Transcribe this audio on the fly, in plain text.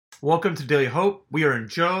Welcome to Daily Hope. We are in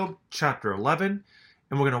Job chapter 11,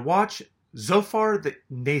 and we're going to watch Zophar the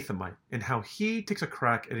Nathanaite and how he takes a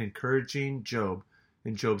crack at encouraging Job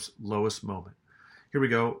in Job's lowest moment. Here we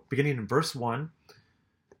go, beginning in verse 1.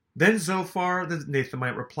 Then Zophar the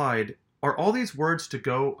Nathanaite replied, "Are all these words to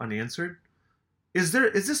go unanswered? Is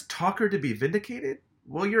this talker to be vindicated?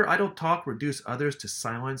 Will your idle talk reduce others to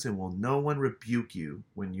silence, and will no one rebuke you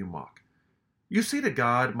when you mock? You say to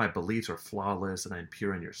God, my beliefs are flawless and I am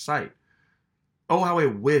pure in your sight. Oh, how I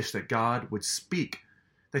wish that God would speak,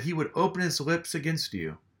 that he would open his lips against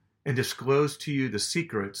you and disclose to you the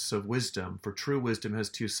secrets of wisdom, for true wisdom has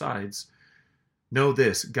two sides. Know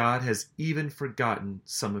this, God has even forgotten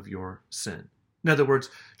some of your sin." In other words,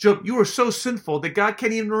 Job, you are so sinful that God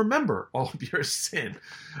can't even remember all of your sin.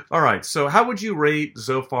 All right, so how would you rate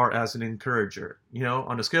Zophar as an encourager? You know,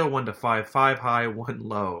 on a scale of 1 to 5, 5 high, 1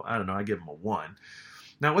 low. I don't know, I give him a 1.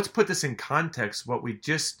 Now, let's put this in context, what we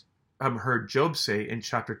just heard Job say in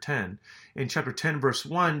chapter 10. In chapter 10, verse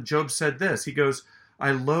 1, Job said this. He goes, "I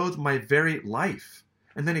loathe my very life."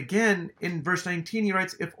 And then again, in verse 19, he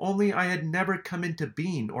writes, "If only I had never come into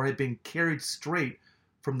being or had been carried straight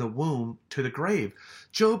from the womb to the grave."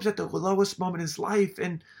 Job's at the lowest moment in his life,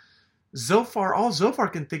 and all Zophar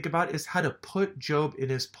can think about is how to put Job in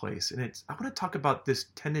his place. And I want to talk about this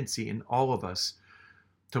tendency in all of us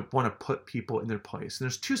to want to put people in their place. And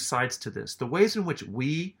there's two sides to this. The ways in which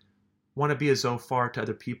we want to be a Zophar to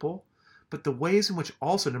other people, but the ways in which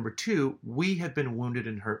also, number two, we have been wounded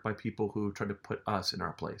and hurt by people who try to put us in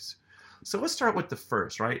our place. So let's start with the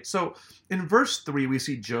first, right? So in verse 3, we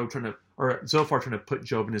see Zophar trying to put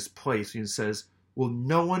Job in his place. And he says, "Will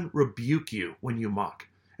no one rebuke you when you mock?"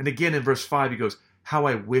 And again in verse 5, he goes, "How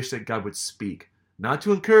I wish that God would speak, not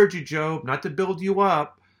to encourage you, Job, not to build you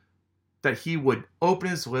up, that he would open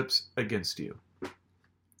his lips against you."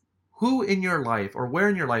 Who in your life, or where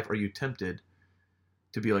in your life are you tempted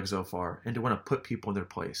to be like Zophar and to want to put people in their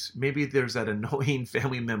place? Maybe there's that annoying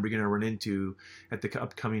family member you're going to run into at the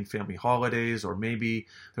upcoming family holidays, or maybe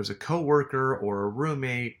there's a coworker or a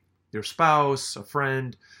roommate, your spouse, a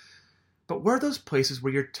friend. But where are those places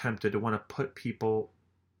where you're tempted to want to put people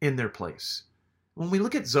in their place? When we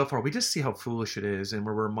look at Zophar, we just see how foolish it is, and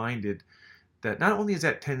we're reminded that not only is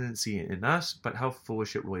that tendency in us, but how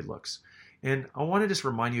foolish it really looks. And I want to just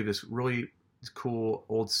remind you of this really cool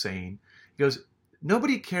old saying. He goes,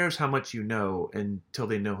 "Nobody cares how much you know until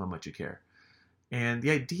they know how much you care." And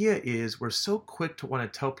the idea is we're so quick to want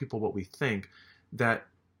to tell people what we think that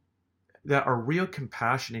our real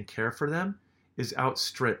compassion and care for them is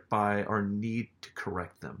outstripped by our need to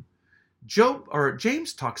correct them.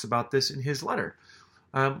 James talks about this in his letter.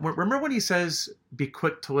 Remember when he says, "Be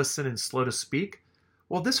quick to listen and slow to speak"?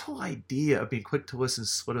 Well, this whole idea of being quick to listen,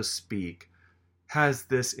 slow to speak, has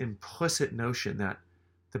this implicit notion that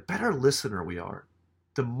the better listener we are,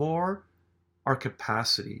 the more our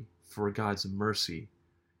capacity for God's mercy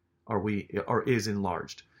is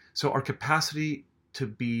enlarged. So our capacity to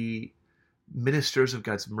be ministers of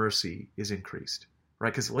God's mercy is increased,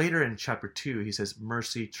 right? Because later in chapter 2, he says,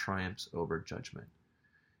 "Mercy triumphs over judgment."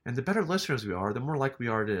 And the better listeners we are, the more likely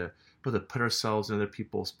we are to be able to put ourselves in other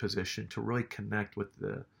people's position, to really connect with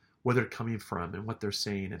where they're coming from and what they're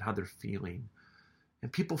saying and how they're feeling.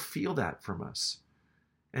 And people feel that from us.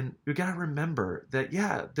 And we got to remember that,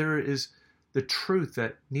 yeah, there is the truth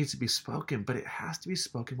that needs to be spoken, but it has to be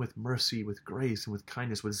spoken with mercy, with grace, and with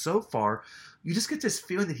kindness. With Zophar, you just get this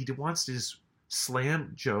feeling that he wants to just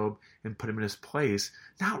slam Job and put him in his place,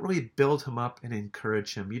 not really build him up and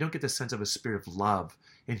encourage him. You don't get the sense of a spirit of love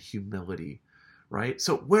and humility, right?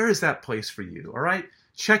 So where is that place for you, all right?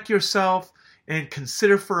 Check yourself and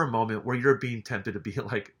consider for a moment where you're being tempted to be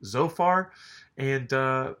like Zophar, and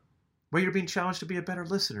where you're being challenged to be a better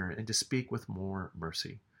listener and to speak with more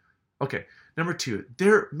mercy. Okay, number 2,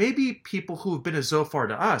 there may be people who have been a Zophar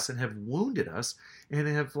to us and have wounded us and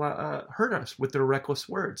have hurt us with their reckless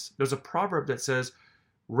words. There's a proverb that says,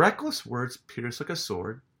 "Reckless words pierce like a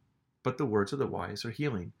sword, but the words of the wise are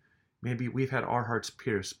healing." Maybe we've had our hearts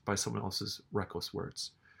pierced by someone else's reckless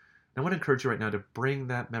words. And I want to encourage you right now to bring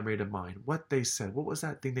that memory to mind. What they said, what was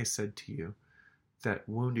that thing they said to you that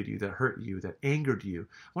wounded you, that hurt you, that angered you?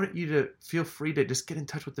 I want you to feel free to just get in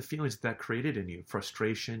touch with the feelings that created in you.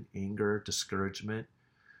 Frustration, anger, discouragement.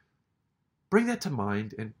 Bring that to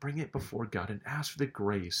mind and bring it before God and ask for the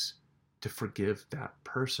grace to forgive that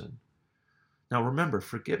person. Now remember,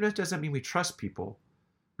 forgiveness doesn't mean we trust people.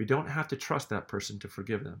 We don't have to trust that person to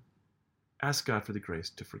forgive them. Ask God for the grace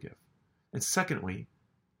to forgive. And secondly,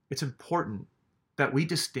 it's important that we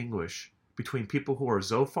distinguish between people who are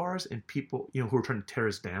Zophars and people who are trying to tear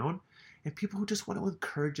us down, and people who just want to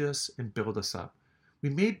encourage us and build us up. We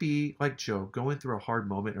may be like Job, going through a hard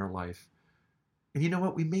moment in our life. And you know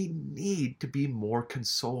what? We may need to be more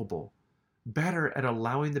consolable, better at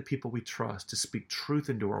allowing the people we trust to speak truth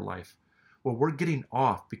into our life. Well, we're getting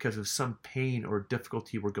off because of some pain or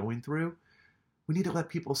difficulty we're going through. We need to let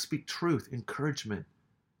people speak truth, encouragement,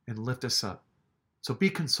 and lift us up. So be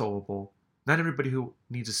consolable. Not everybody who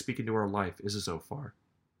needs to speak into our life is a Zophar.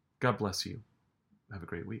 God bless you. Have a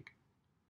great week.